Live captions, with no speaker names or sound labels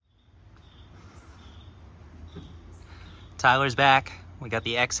Tyler's back. We got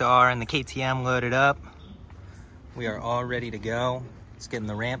the XR and the KTM loaded up. We are all ready to go. Just getting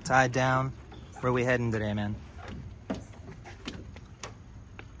the ramp tied down. Where are we heading today, man?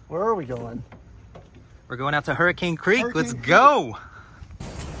 Where are we going? We're going out to Hurricane Creek. Let's go.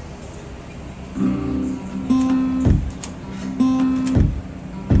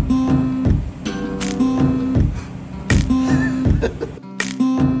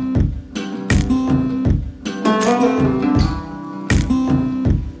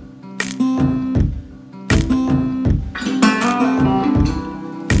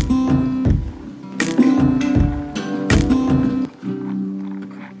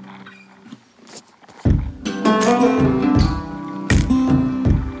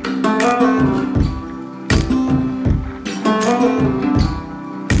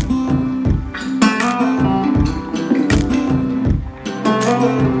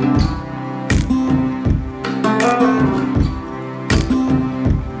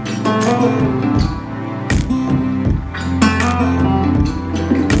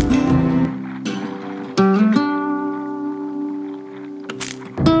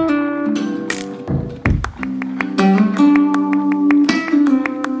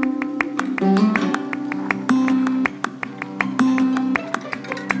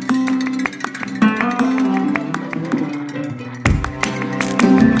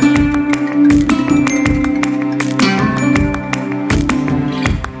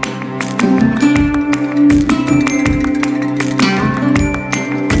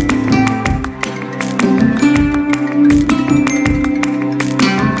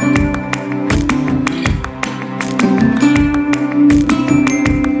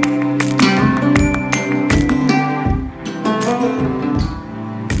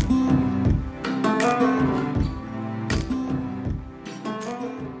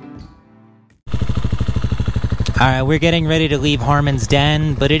 Alright, we're getting ready to leave Harmon's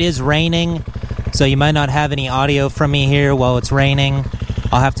Den, but it is raining, so you might not have any audio from me here while it's raining.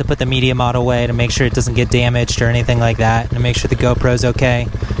 I'll have to put the media mod away to make sure it doesn't get damaged or anything like that, and to make sure the GoPro's okay.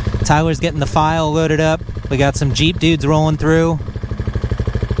 Tyler's getting the file loaded up. We got some Jeep dudes rolling through.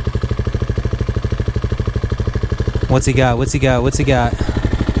 What's he got?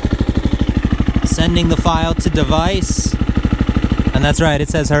 Sending the file to device. And that's right, it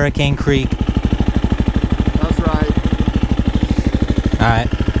says Hurricane Creek.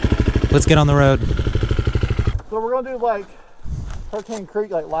 Alright, let's get on the road. So we're going to do like Hurricane Creek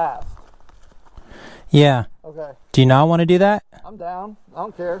like last. Yeah. Okay. Do you not want to do that? I'm down. I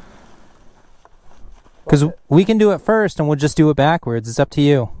don't care. Because we can do it first and we'll just do it backwards. It's up to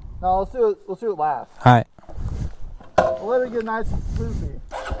you. No, let's do it last. Alright. We'll let it get nice and swoopy.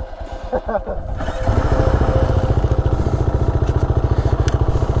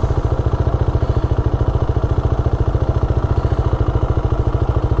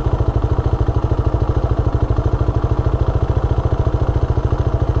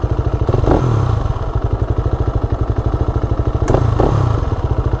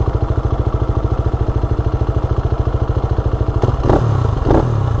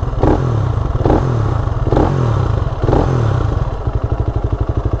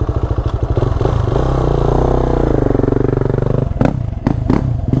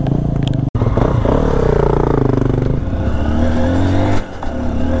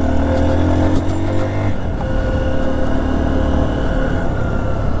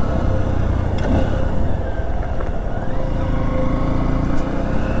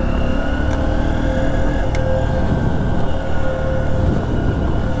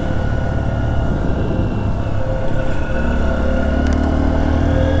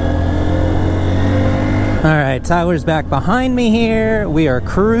 Alright, Tyler's back behind me here. We are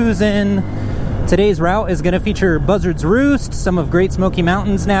cruising. Today's route is going to feature Buzzard's Roost, some of Great Smoky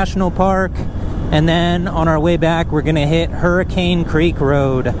Mountains National Park, and then on our way back we're going to hit Hurricane Creek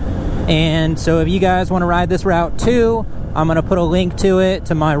Road. And so if you guys want to ride this route too, I'm going to put a link to it,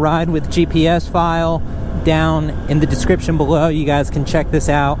 to my ride with GPS file, down in the description below. You guys can check this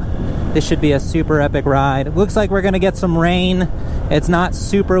out. This should be a super epic ride. It looks like we're going to get some rain. It's not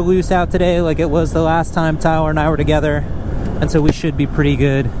super loose out today like it was the last time Tyler and I were together. And so we should be pretty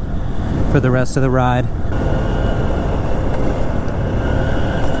good for the rest of the ride.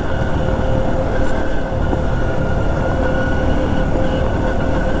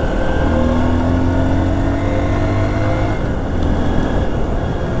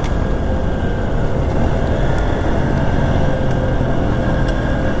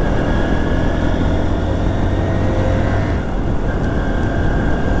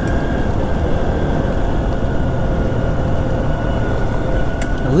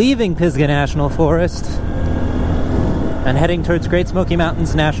 Leaving Pisgah National Forest. and heading towards Great Smoky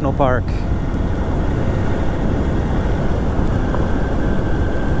Mountains National Park.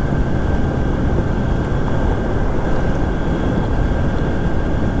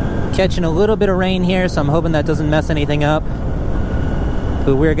 Catching a little bit of rain here, so I'm hoping that doesn't mess anything up.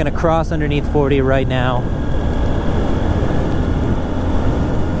 But we're going to cross underneath 40 right now.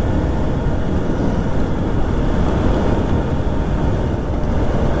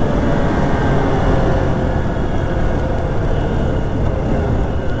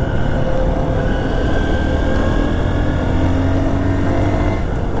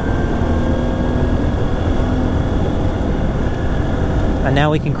 And now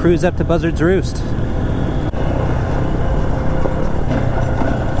we can cruise up to Buzzard's Roost.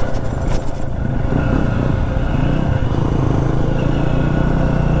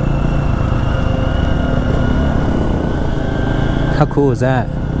 How cool is that?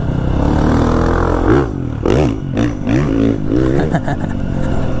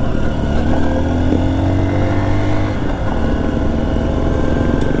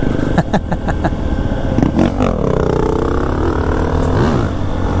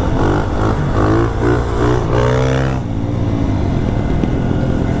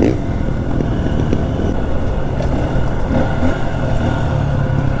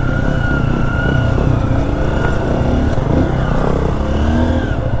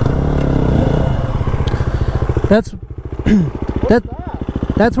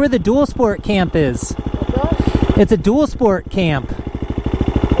 That's where the dual sport camp is. It's a dual sport camp.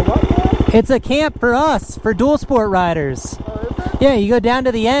 It's a camp for us, for dual sport riders. Oh, is it? Yeah, you go down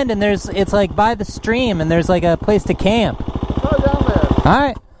to the end and it's like by the stream and there's like a place to camp. Go down there. All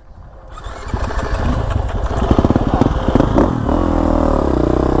right.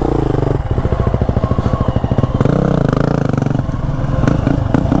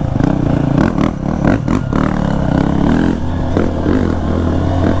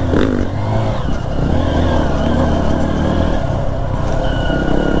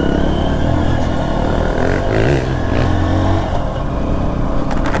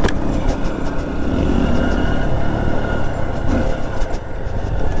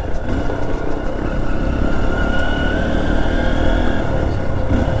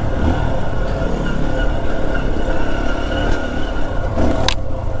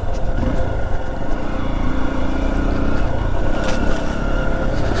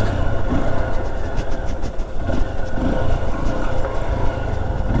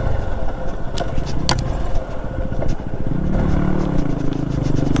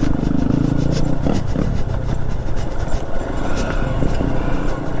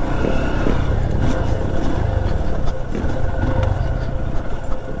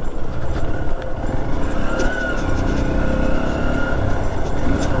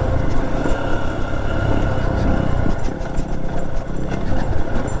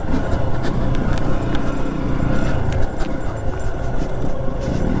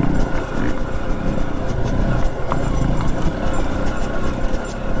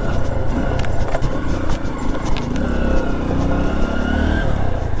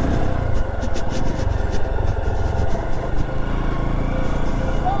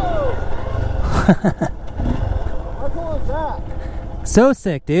 How cool is that? So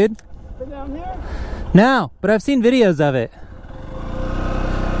sick, dude. Been down here? No, but I've seen videos of it.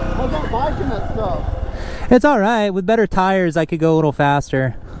 How's that biking that stuff? It's all right. With better tires, I could go a little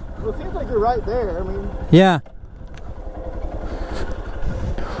faster. Well, it seems like you're right there. I mean, Yeah.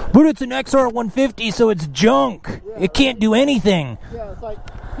 But it's an XR150, so it's junk. Yeah. It can't do anything. yeah, it's like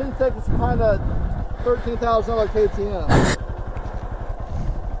 10 seconds behind a $13,000 KTM.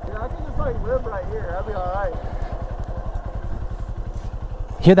 Yeah, I can just like live right here. That'd be all right.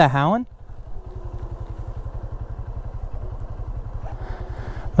 Hear that howling?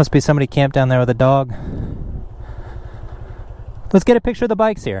 Must be somebody camped down there with a dog. Let's get a picture of the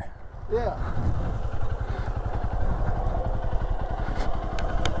bikes here. Yeah.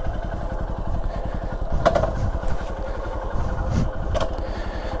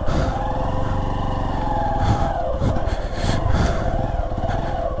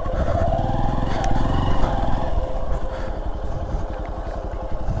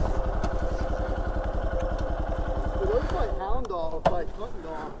 It looks like hound dogs, like hunting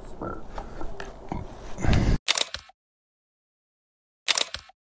dogs.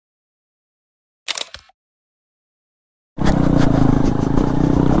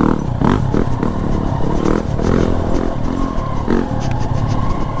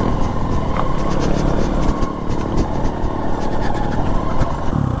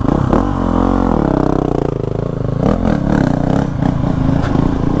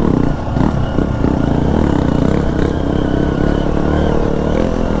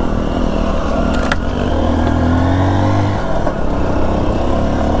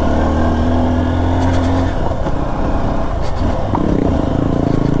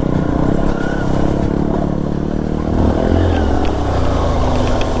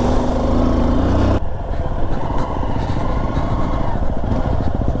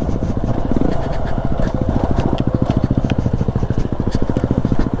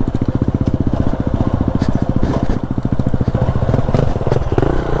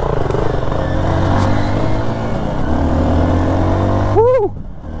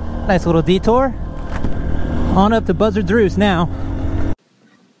 Nice little detour. On up to Buzzard's Roost now.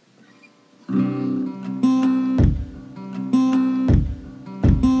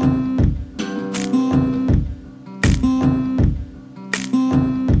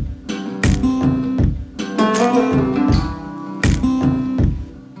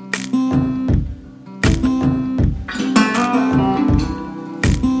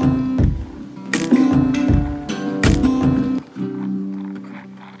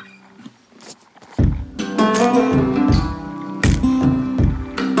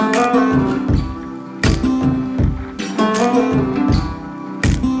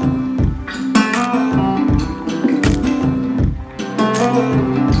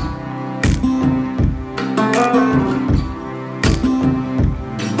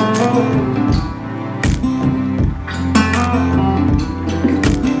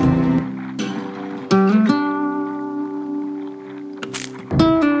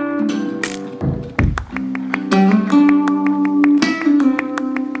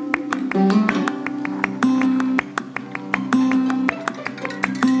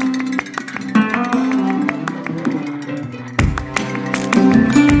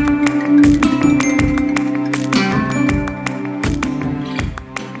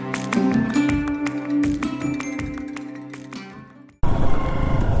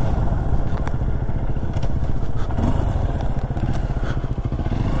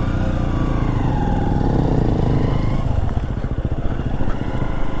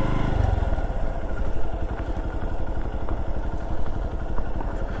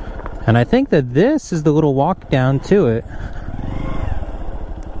 And I think that this is the little walk down to it.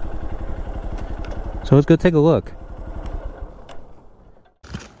 So let's go take a look.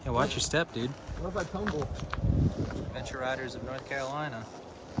 Yeah, watch your step, dude. What if I tumble? Adventure Riders of North Carolina.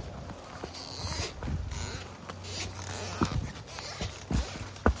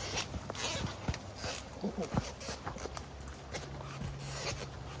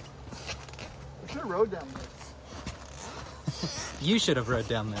 I should have rode down this. You should have rode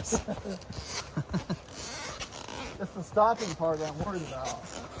down this. It's the stopping part that I'm worried about.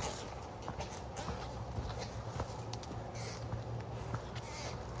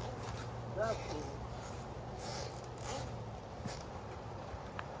 That's cool.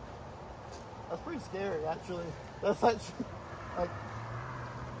 That's pretty scary, actually. That's actually, like,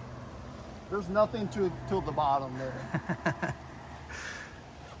 there's nothing till the bottom there.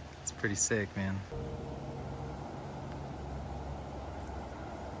 It's pretty sick, man.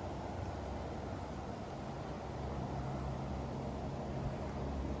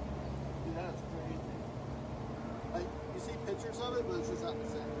 That's crazy. Like, you see pictures of it, but it's just not the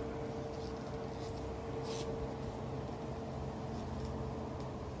same.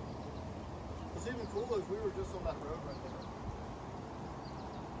 What's even cooler is we were just on that road right there.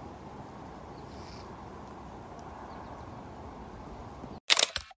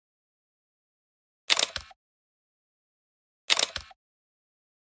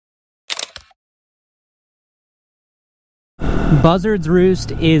 Buzzard's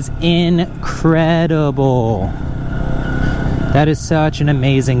Roost is incredible. That is such an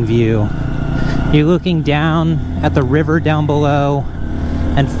amazing view. You're looking down at the river down below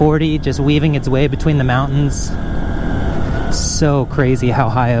and 40 just weaving its way between the mountains. So crazy how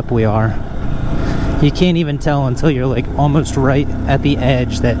high up we are. You can't even tell until you're like almost right at the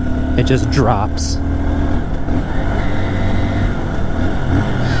edge that it just drops.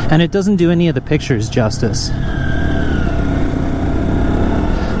 And it doesn't do any of the pictures justice.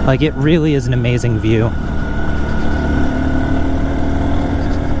 Like, it really is an amazing view.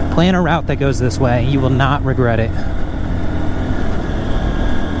 Plan a route that goes this way. You will not regret it.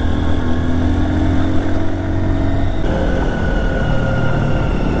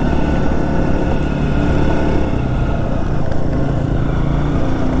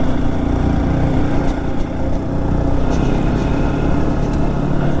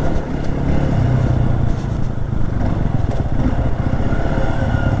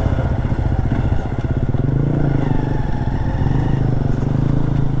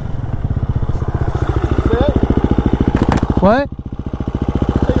 What?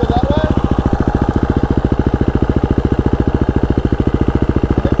 Take it that way?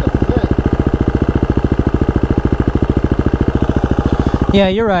 I think this is it. Yeah,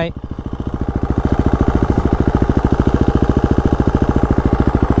 you're right.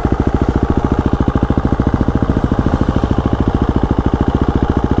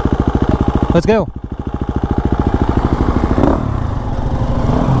 Let's go.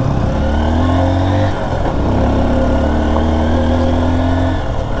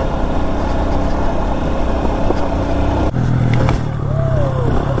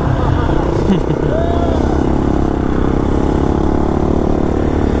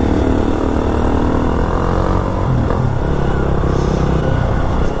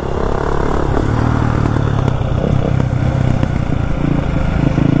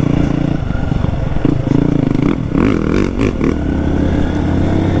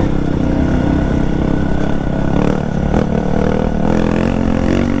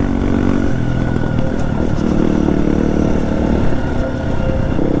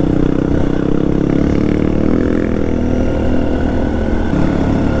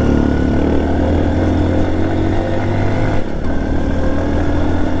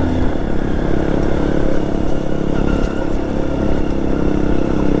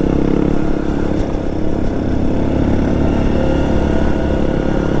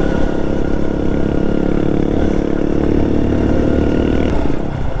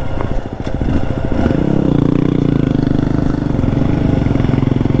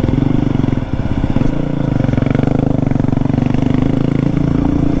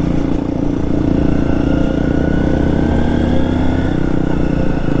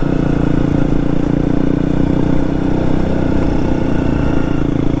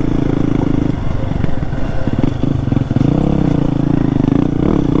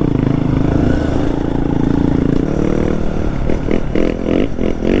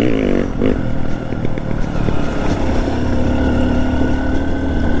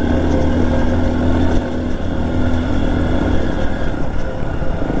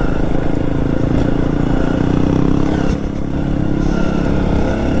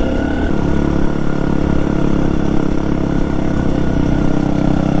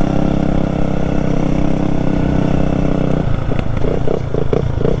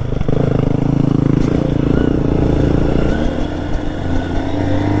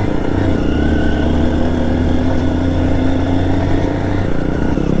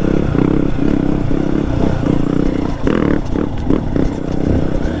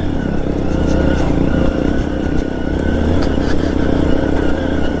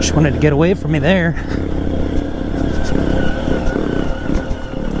 She wanted to get away from me there.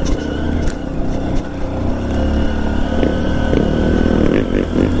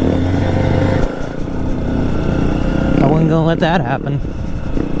 I wasn't gonna let that happen.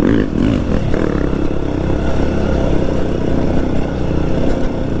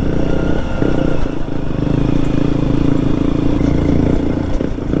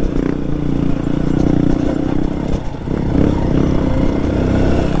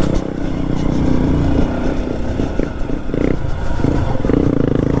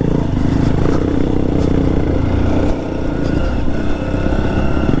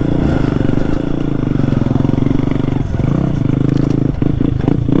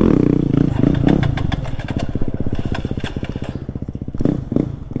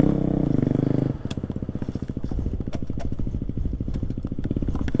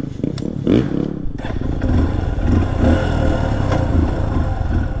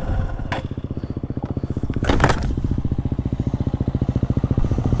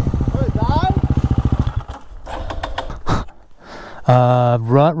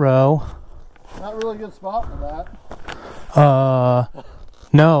 Rut row. Not really a good spot for that.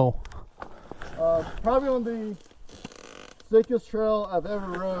 No. Probably on the thickest trail I've ever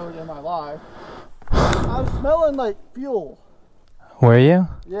rode in my life. I was smelling like fuel. Were you?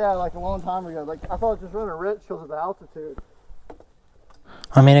 Yeah, like a long time ago. Like I thought I was just running rich because of the altitude.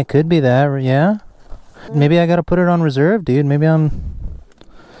 I mean, it could be that, yeah. Maybe I gotta put it on reserve, dude. Maybe I've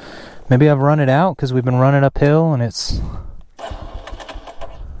run it out because we've been running uphill and it's.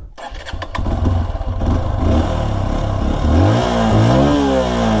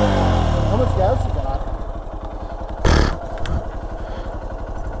 How much gas you got?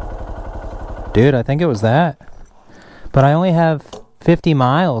 Dude, I think it was that. But I only have 50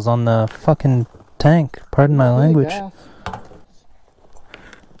 miles on the fucking tank. Pardon my language. Gas.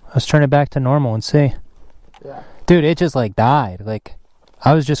 Let's turn it back to normal and see. Yeah. Dude, it just like died. Like,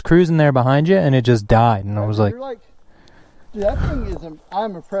 I was just cruising there behind you and it just died. And I was like, dude, that thing is,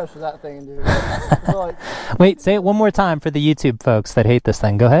 I'm impressed with that thing, dude. Like, wait, say it one more time for the YouTube folks that hate this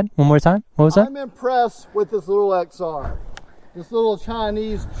thing. Go ahead. One more time. What was that? I'm impressed with this little XR. This little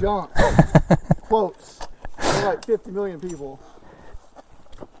Chinese junk. Quotes. For like 50 million people.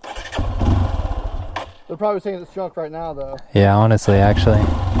 They're probably saying it's junk right now, though. Yeah, honestly, actually.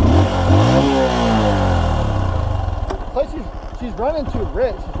 It's like she's running too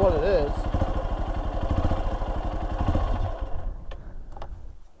rich, is what it is.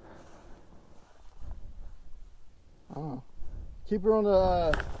 Oh. Keep her on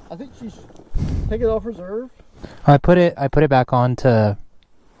the. I think she's. Take it off reserve. I put it back on to.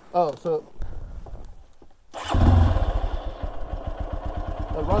 Oh, so.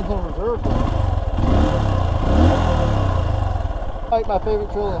 It runs on reserve though. Like my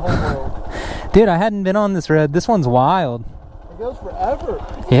favorite trail in the whole world. Dude, I hadn't been on this road. This one's wild. It goes forever.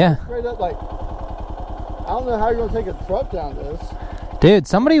 Yeah. Straight up, like, I don't know how you're gonna take a truck down this. Dude,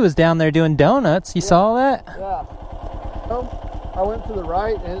 somebody was down there doing donuts. You saw that? Yeah. I went to the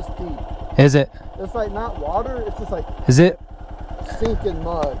right and it's deep. Is it? It's like not water. It's just like. Is it? Sinking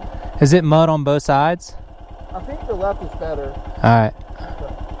mud. Is it mud on both sides? I think the left is better. All right.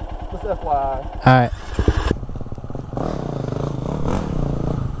 Just FYI. All right.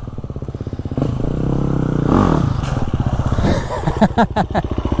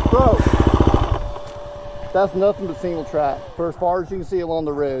 Bro, that's nothing but single track for as far as you can see along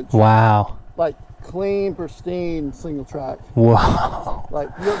the ridge. Wow. Like clean, pristine single track. Whoa. Like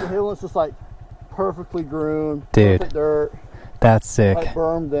you go up the hill and it's just like perfectly groomed. Dude. Perfect dirt. That's sick. Like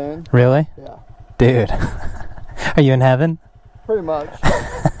bermed in. Really? Yeah. Dude. Are you in heaven? Pretty much.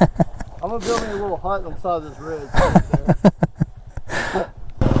 I'm gonna build me a little hut on the side of this ridge. Right there.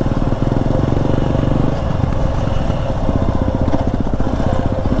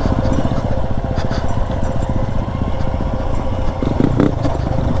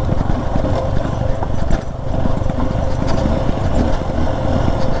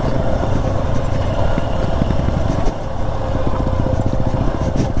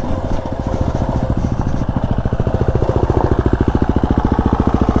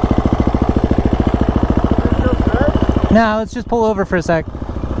 No, let's just pull over for a sec.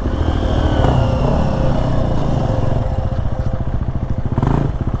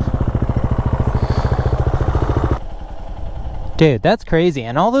 Dude, that's crazy.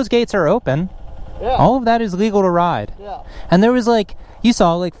 And all those gates are open. Yeah. All of that is legal to ride. Yeah. And there was like, you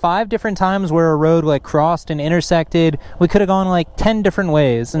saw like 5 different times where a road like crossed and intersected. We could have gone like 10 different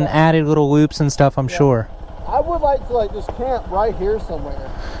ways and added little loops and stuff, I'm sure. I would like to like just camp right here somewhere.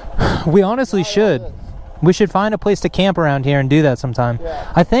 We honestly should. We should find a place to camp around here and do that sometime.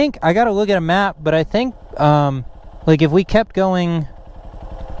 Yeah. I think, I gotta look at a map, but I think, like if we kept going,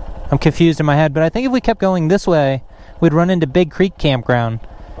 I'm confused in my head, but I think if we kept going this way, we'd run into Big Creek Campground.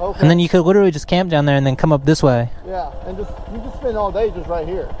 Okay. And then you could literally just camp down there and then come up this way. Yeah, and you just spend all day just right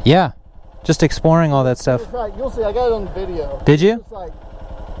here. Yeah, just exploring all that stuff. That's right. You'll see. I got it on video. Did you? It's like,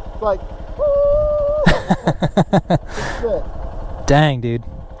 it's good. Dang, dude.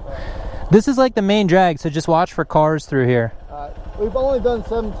 This is like the main drag, so just watch for cars through here. We've only done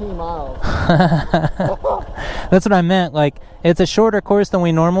 17 miles. That's what I meant. Like, it's a shorter course than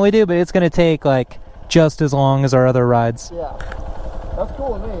we normally do, but it's going to take like just as long as our other rides. Yeah. That's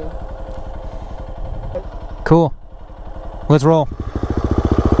cool with me. Cool. Let's roll.